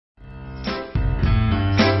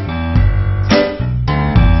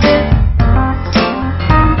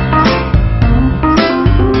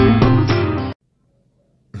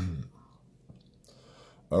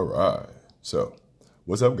All right. So,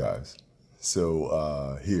 what's up, guys?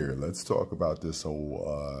 Here, let's talk about this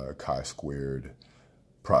whole chi-squared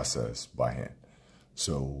process by hand.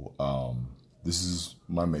 This is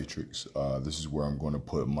my matrix. This is where I'm going to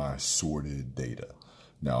put my sorted data.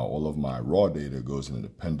 Now, all of my raw data goes in an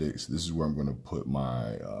appendix. This is where I'm going to put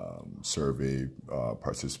my survey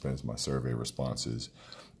participants, my survey responses.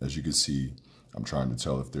 As you can see, I'm trying to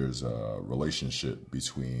tell if there's a relationship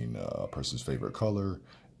between a person's favorite color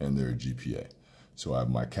and their GPA. So I have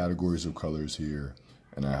my categories of colors here,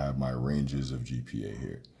 and I have my ranges of GPA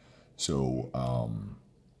here. So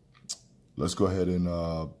let's go ahead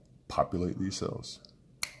and populate these cells.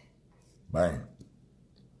 Bang.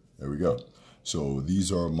 There we go. So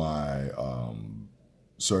these are my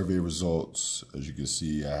survey results. As you can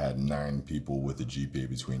see, I had 9 people with a GPA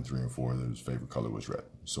between 3 and 4. Whose favorite color was red,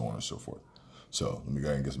 so on and so forth. So let me go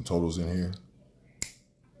ahead and get some totals in here.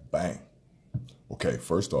 Bang. Okay,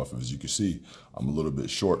 first off, as you can see, I'm a little bit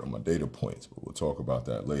short on my data points, but we'll talk about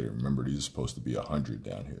that later. Remember, these are supposed to be 100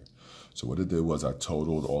 down here. So what it did was I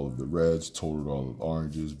totaled all of the reds, totaled all of the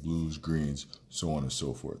oranges, blues, greens, so on and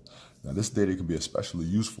so forth. Now, this data can be especially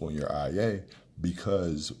useful in your IA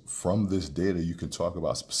because from this data, you can talk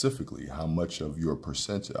about specifically how much of your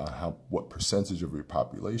percentage, what percentage of your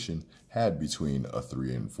population had between a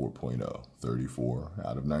 3 and 4.0, 34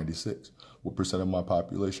 out of 96. What percent of my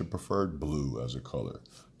population preferred blue as a color?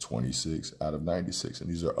 26 out of 96. And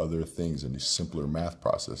these are other things in these simpler math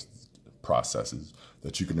processes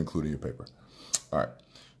that you can include in your paper. All right,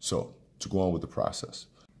 so to go on with the process.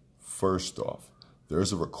 First off,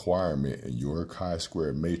 there's a requirement in your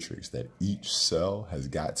chi-square matrix that each cell has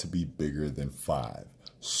got to be bigger than 5.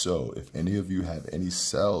 So if any of you have any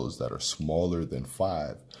cells that are smaller than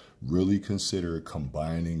 5, really consider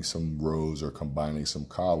combining some rows or combining some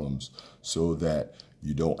columns so that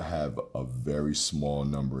you don't have a very small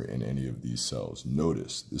number in any of these cells.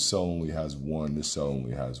 Notice this cell only has 1, this cell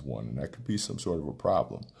only has 1, and that could be some sort of a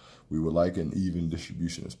problem. We would like an even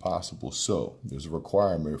distribution as possible. So there's a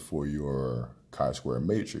requirement for your chi-square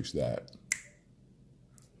matrix that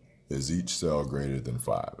is each cell greater than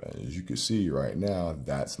 5. And as you can see right now,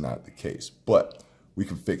 that's not the case, but we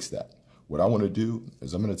can fix that. What I want to do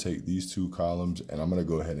is I'm going to take these 2 columns and I'm going to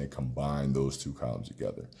go ahead and combine those 2 columns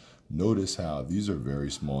together. Notice how these are very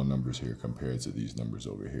small numbers here compared to these numbers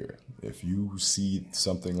over here. If you see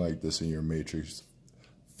something like this in your matrix,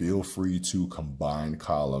 feel free to combine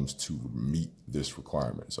columns to meet this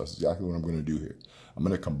requirement. So that's exactly what I'm going to do here. I'm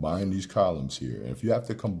going to combine these columns here. And if you have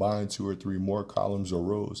to combine 2 or 3 more columns or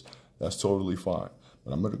rows, that's totally fine.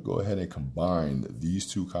 But I'm going to go ahead and combine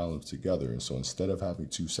these 2 columns together. And so instead of having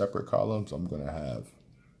 2 separate columns, I'm going to have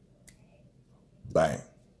bang.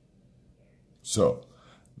 So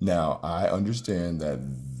now I understand that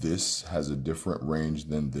this has a different range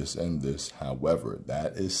than this and this. However,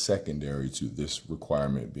 that is secondary to this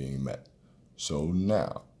requirement being met. So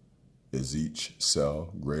now, is each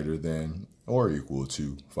cell greater than or equal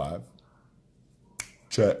to 5?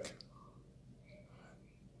 Check.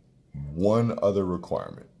 One other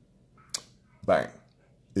requirement. Bang.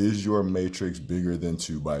 Is your matrix bigger than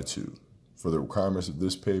 2 by 2? For the requirements of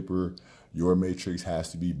this paper, your matrix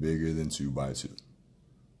has to be bigger than 2 by 2.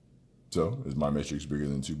 So, is my matrix bigger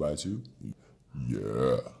than 2 by 2?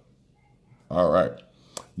 Yeah. All right.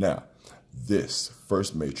 Now, this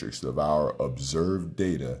first matrix of our observed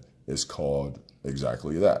data is called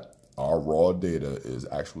exactly that. Our raw data is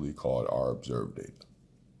actually called our observed data.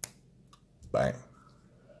 Bang.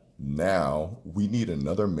 Now, we need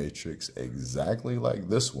another matrix exactly like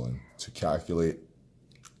this one to calculate,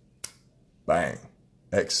 bang,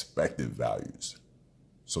 expected values.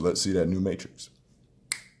 So let's see that new matrix.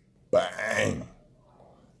 Bang.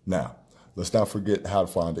 Now, let's not forget how to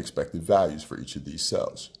find expected values for each of these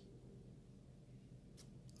cells.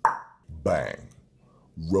 Bang.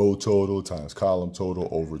 Row total times column total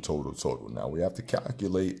over total total. Now, we have to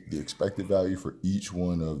calculate the expected value for each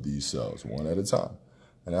one of these cells, one at a time.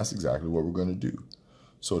 And that's exactly what we're going to do.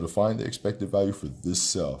 So to find the expected value for this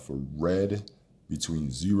cell, for red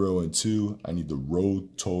between 0 and 2, I need the row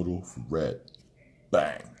total for red.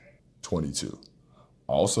 Bang. 22.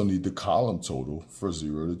 I also need the column total for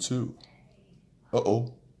 0 to 2.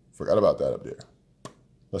 Uh-oh, forgot about that up there.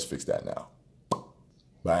 Let's fix that now.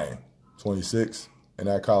 Bang, 26. And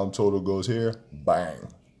that column total goes here,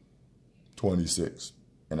 bang, 26.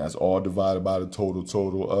 And that's all divided by the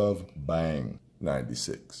total of, bang,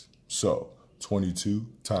 96. So 22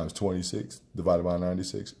 times 26 divided by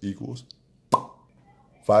 96 equals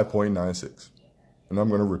 5.96. And I'm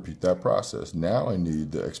going to repeat that process. Now I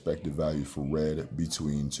need the expected value for red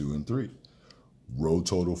between 2 and 3. Row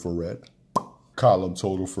total for red, column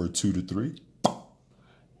total for 2 to 3,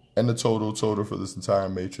 and the total for this entire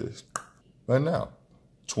matrix. And now,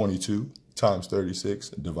 22 times 36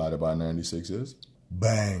 divided by 96 is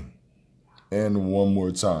bang. And one more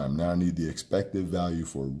time. Now I need the expected value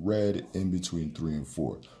for red in between 3 and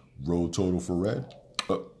 4. Row total for red,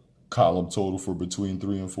 column total for between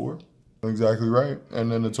 3 and 4. Exactly right.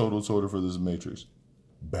 And then the total for this matrix.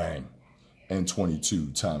 Bang. And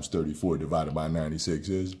 22 times 34 divided by 96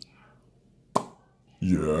 is,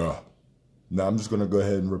 yeah. Now I'm just going to go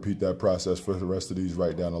ahead and repeat that process for the rest of these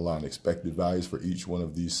right down the line. Expected values for each one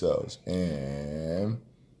of these cells. And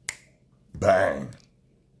bang.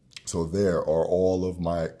 So there are all of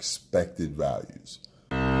my expected values.